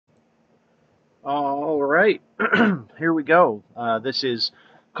All right, here we go. This is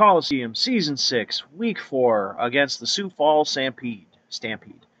Colosseum Season 6, Week 4, against the Sioux Falls Stampede.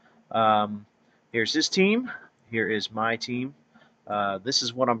 Um, here's his team. Here is my team. This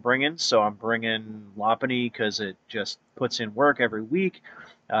is what I'm bringing. So I'm bringing Lopunny because it just puts in work every week.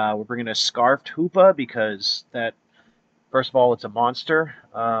 We're bringing a Scarfed Hoopa because that, first of all, it's a monster.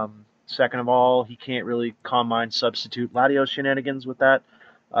 Second of all, he can't really Calm Mind substitute Latios shenanigans with that.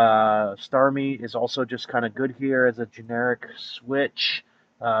 Starmie is also just kind of good here as a generic switch.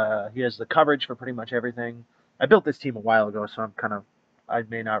 He has the coverage for pretty much everything. I built this team a while ago, so I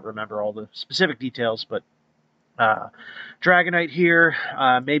may not remember all the specific details, but uh, Dragonite here,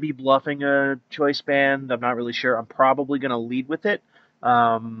 maybe bluffing a choice band. I'm not really sure. I'm probably going to lead with it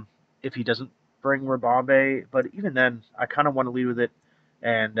if he doesn't bring Rabombe. But even then, I kind of want to lead with it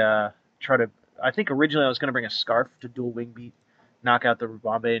and try to. I think originally I was going to bring a Scarf to dual Wing Beat, knock out the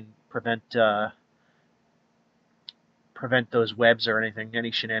Rabombe, and prevent those webs or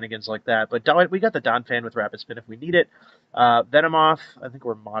any shenanigans like that. But we got the Donphan with Rapid Spin if we need it. Venomoth, I think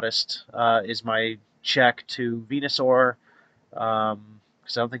we're modest, is my check to Venusaur, because I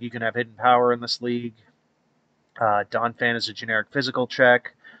don't think you can have hidden power in this league. Donphan is a generic physical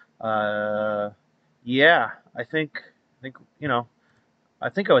check. Yeah, I think I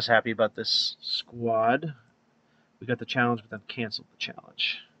think I was happy about this squad. We got the challenge, but then canceled the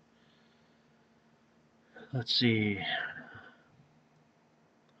challenge. Let's see.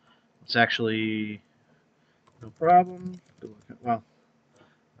 It's actually no problem. Well,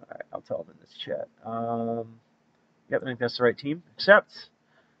 all right, I'll tell them in this chat. Yep, I think that's the right team. Except,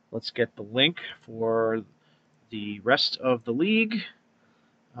 let's get the link for the rest of the league.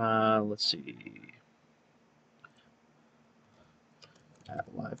 Let's see. Add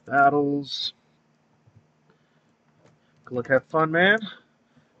live battles. Good luck, have fun, man.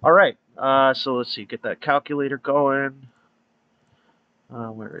 All right, so let's see. Get that calculator going.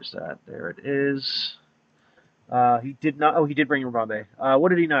 Where is that? There it is. He did not. Oh, he did bring Rabombe. What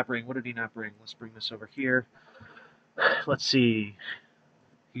did he not bring? What did he not bring? Let's bring this over here. Let's see.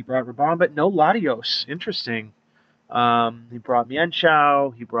 He brought Rabombe. No Latios. Interesting. He brought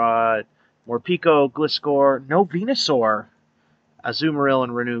Mienshao. He brought Morpeko, Gliscor. No Venusaur. Azumarill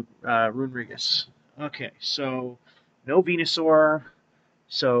and Runerigus. Okay, so no Venusaur.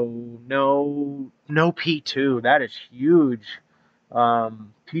 So no P2. That is huge.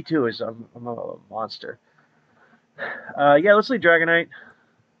 P2 is a monster. Yeah, let's leave Dragonite.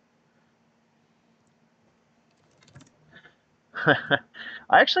 I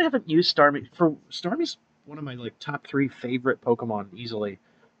actually haven't used Starmie. Starmie's one of my top 3 favorite Pokemon easily.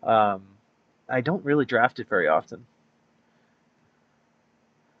 Um, I don't really draft it very often.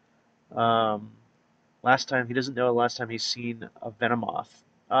 Um, last time he doesn't know. Last time he's seen a Venomoth.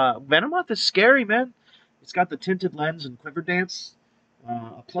 Venomoth is scary, man. It's got the tinted lens and Quiver Dance.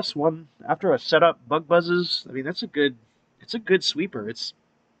 A +1 after a setup. Bug buzzes. I mean, that's a good. It's a good sweeper. It's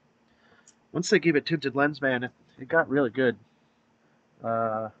once they gave it tinted lens, man, it got really good.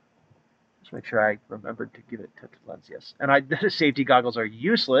 Just make sure I remembered to give it tinted lens. Yes, and the safety goggles are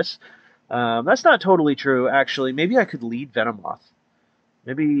useless. That's not totally true, actually. Maybe I could lead Venomoth.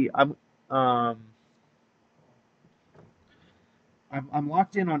 Maybe um, I'm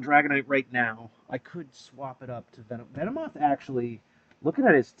locked in on Dragonite right now. I could swap it up to Venomoth. Actually, looking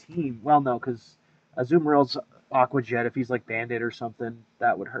at his team, well, no, because Azumarill's Aqua Jet. If he's like Bandit or something,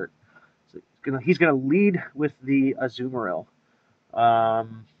 that would hurt. So he's gonna lead with the Azumarill.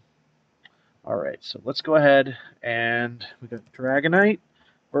 Um, all right, so let's go ahead and we got Dragonite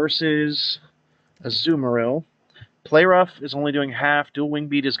versus Azumarill. Play Rough is only doing half. Dual Wing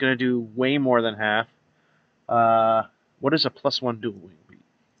Beat is going to do way more than half. What is a +1 Dual Wing Beat?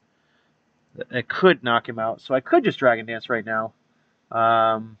 It could knock him out, so I could just Dragon Dance right now.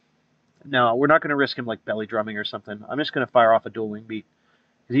 No, we're not going to risk him like belly drumming or something. I'm just going to fire off a Dual Wing Beat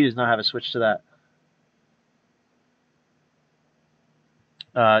because he does not have a switch to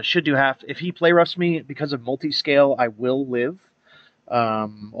that. Should do half. If he play roughs me because of multi-scale, I will live.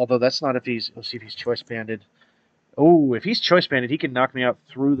 Although that's not if he's. Let's see if he's choice banded. Oh, if he's choice banded, he can knock me out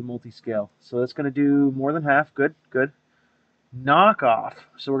through the multi-scale. So that's going to do more than half. Good, good. Knock off.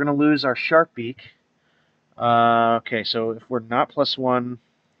 So we're going to lose our Sharp Beak. Okay, so if we're not +1,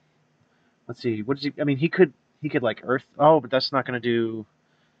 let's see. What does he? I mean, he could like Earth. Oh, but that's not going to do.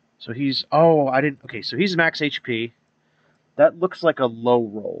 So he's. Oh, I didn't. Okay, so he's max HP. That looks like a low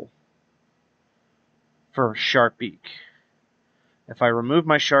roll for Sharp Beak. If I remove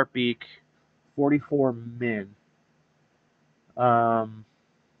my Sharp Beak, 44 min. Um,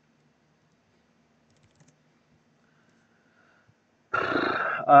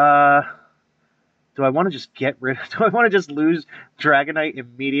 uh, Do I want to just get rid? Do I want to just lose Dragonite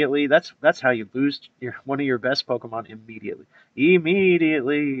immediately? That's how you lose one of your best Pokemon immediately.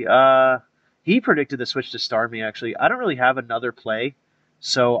 Immediately. He predicted the switch to Starmie. Actually, I don't really have another play,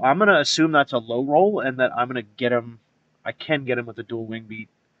 so I'm gonna assume that's a low roll and that I'm gonna get him. I can get him with a dual wing beat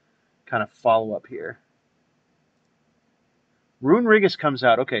kind of follow up here. Rune Rigus comes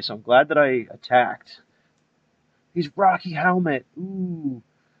out. Okay, so I'm glad that I attacked. He's Rocky Helmet. Ooh.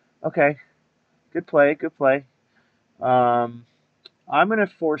 Okay. Good play. Good play. I'm gonna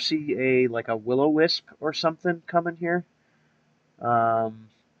foresee a Will-O-Wisp or something coming here.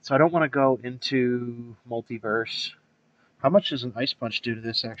 So I don't want to go into multiverse. How much does an Ice Punch do to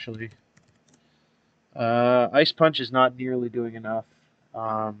this actually? Ice Punch is not nearly doing enough.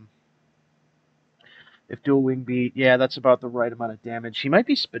 If dual wing beat, yeah, that's about the right amount of damage. He might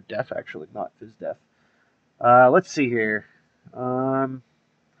be Spadef actually, not Fizdef. Let's see here.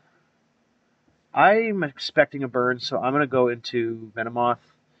 I'm expecting a burn, so I'm gonna go into Venomoth.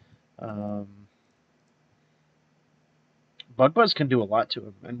 Bug Buzz can do a lot to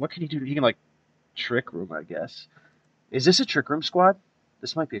him, and what can he do? He can Trick Room, I guess. Is this a Trick Room squad?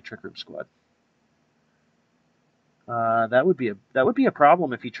 This might be a Trick Room squad. That would be a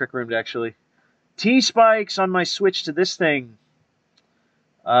problem if he Trick Roomed actually. T-Spikes on my switch to this thing.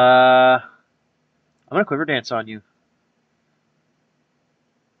 I'm gonna Quiver Dance on you.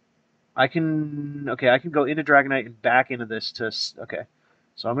 I can go into Dragonite and back into this to okay.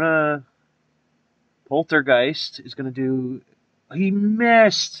 So I'm gonna Poltergeist is gonna do. He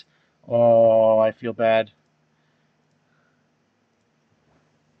missed. Oh, I feel bad.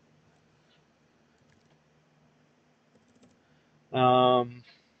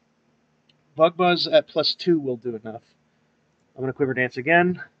 Bug Buzz at +2 will do enough. I'm gonna Quiver Dance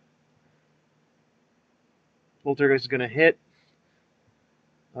again. Poltergeist is gonna hit.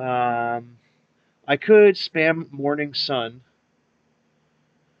 I could spam Morning Sun,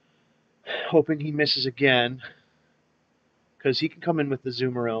 hoping he misses again, because he can come in with the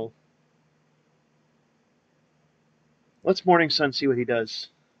Zoomeril. Let's Morning Sun see what he does.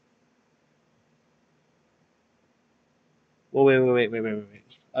 Well, wait.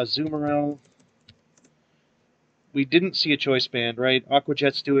 A Zoomeril. We didn't see a Choice Band, right? Aqua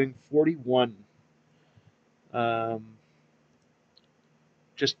Jet's doing 41.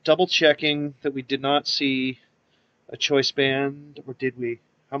 Just double checking that we did not see a Choice Band, or did we?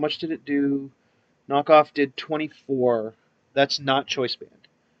 How much did it do? Knockoff did 24. That's not Choice Band.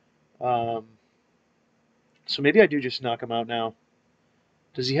 So maybe I do just knock him out now.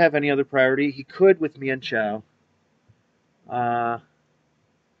 Does he have any other priority? He could with Mian Chao. I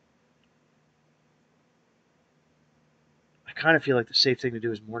kind of feel like the safe thing to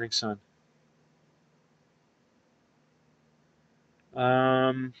do is Morning Sun.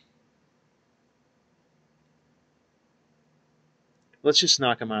 Let's just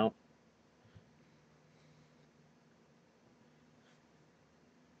knock him out.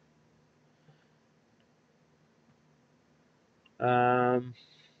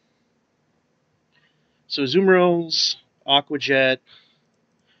 So Zoomeril's Aqua Jet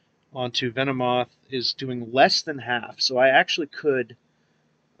onto Venomoth is doing less than half. So I actually could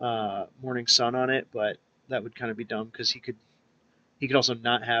Morning Sun on it, but that would kind of be dumb because he could also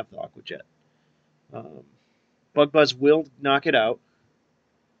not have the Aqua Jet. Bug Buzz will knock it out.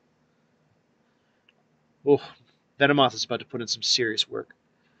 Oh, Venomoth is about to put in some serious work.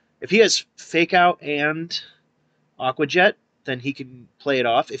 If he has Fake Out and Aqua Jet, then he can play it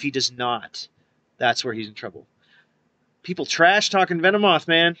off. If he does not, that's where he's in trouble. People trash talking Venomoth,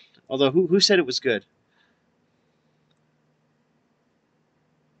 man. Although, who said it was good?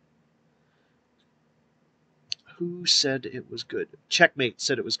 Who said it was good? Checkmate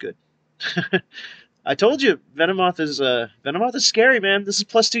said it was good. I told you, Venomoth is scary, man. This is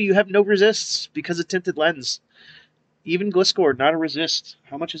 +2. You have no resists because of Tinted Lens. Even Gliscor, not a resist.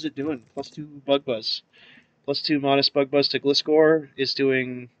 How much is it doing? +2 Bug Buzz. +2 Modest Bug Buzz to Gliscor is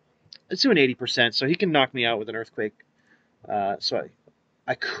doing... It's doing 80%, so he can knock me out with an Earthquake. So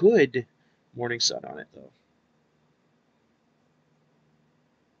I could Morning Sun on it,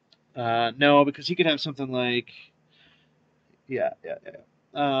 though. No, because he could have something like... Yeah.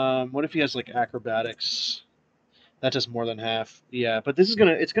 What if he has, Acrobatics? That does more than half. Yeah, but it's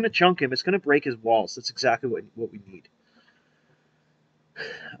gonna chunk him. It's gonna break his walls. That's exactly what we need.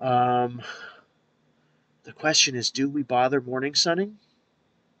 The question is, do we bother Morning Sunning?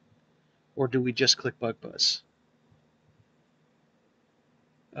 Or do we just click Bug Buzz?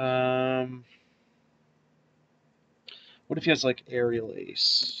 What if he has, Aerial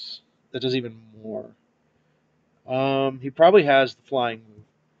Ace? That does even more. He probably has the Flying move.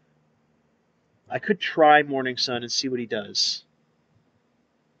 I could try Morning Sun and see what he does.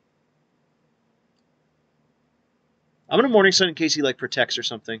 I'm going to Morning Sun in case he, like, protects or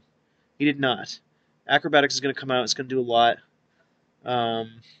something. He did not. Acrobatics is going to come out. It's going to do a lot. I'll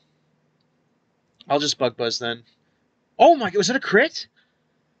just Bug Buzz then. Oh my, was that a crit?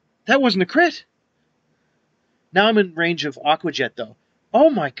 That wasn't a crit. Now I'm in range of Aqua Jet, though. Oh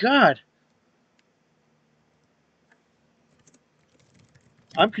my god.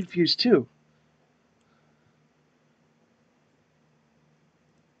 I'm confused, too.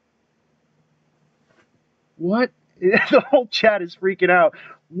 What? The whole chat is freaking out.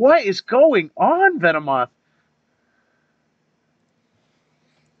 What is going on, Venomoth?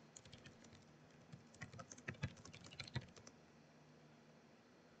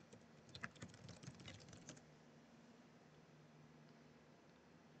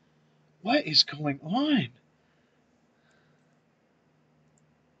 What is going on?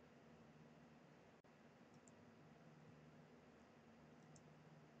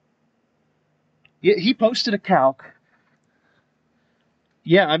 Yeah, he posted a calc.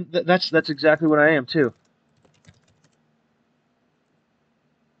 Yeah, that's exactly what I am too.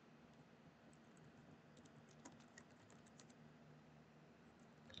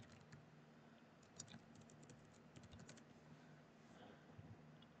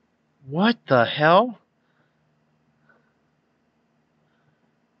 What the hell?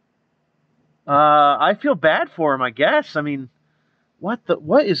 I feel bad for him, I guess. I mean, what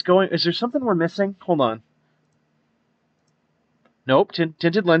is going? Is there something we're missing? Hold on. Nope,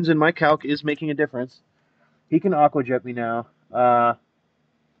 tinted lens in my calc is making a difference. He can Aqua Jet me now.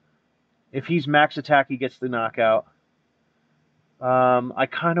 If he's max attack, he gets the knockout. I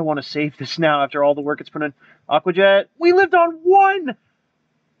kind of want to save this now after all the work it's put in. Aqua Jet, we lived on one!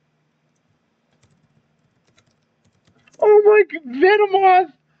 Oh my god,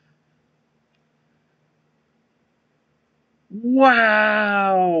 Venomoth!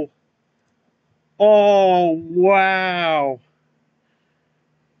 Wow! Oh, wow!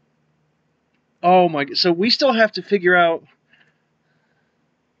 Oh my, so we still have to figure out...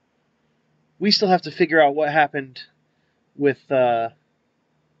 We still have to figure out what happened with that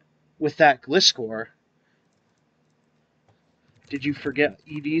Gliscor. Did you forget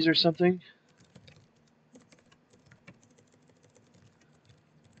EVs or something?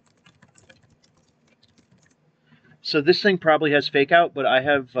 So this thing probably has fake out, but I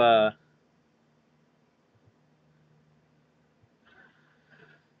have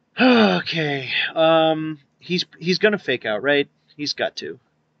okay. He's gonna fake out, right? He's got to.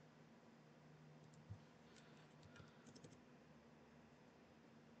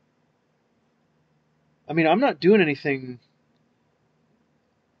 I mean, I'm not doing anything.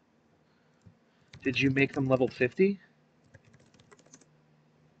 Did you make them level 50?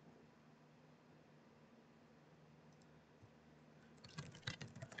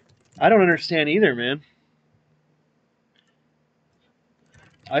 I don't understand either, man.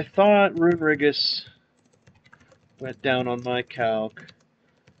 I thought Runerigus went down on my calc,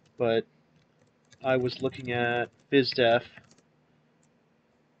 but I was looking at FizzDef.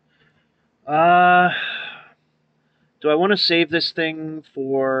 Do I want to save this thing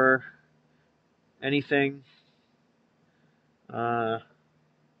for anything? No,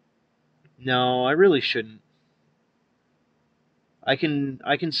 I really shouldn't. I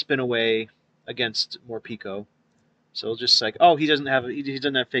can spin away against more Pico. So just like, oh, he doesn't have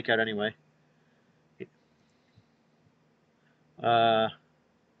fake out anyway. Bug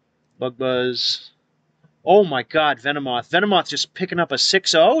Buzz. Oh my god, Venomoth. Venomoth just picking up a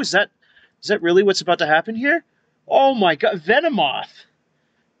 6-0? Is that really what's about to happen here? Oh my god, Venomoth.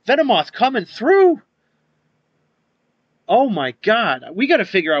 Venomoth coming through. Oh my god. We got to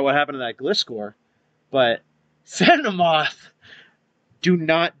figure out what happened to that Gliscor. But Venomoth. Do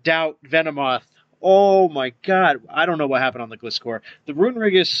not doubt Venomoth. Oh my god. I don't know what happened on the Gliscor. The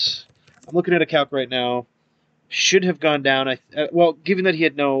Runerigus, I'm looking at a calc right now, should have gone down. Well, given that he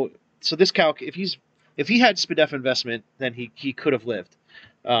had no... So this calc, if he had Spadef investment, then he could have lived.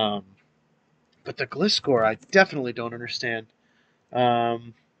 But the Gliscor, I definitely don't understand.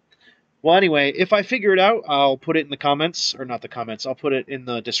 Well, anyway, if I figure it out, I'll put it in the comments. Or not the comments. I'll put it in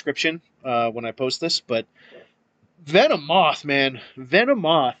the description when I post this. But Venomoth, man.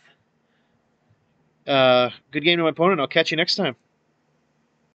 Venomoth. Good game to my opponent. I'll catch you next time.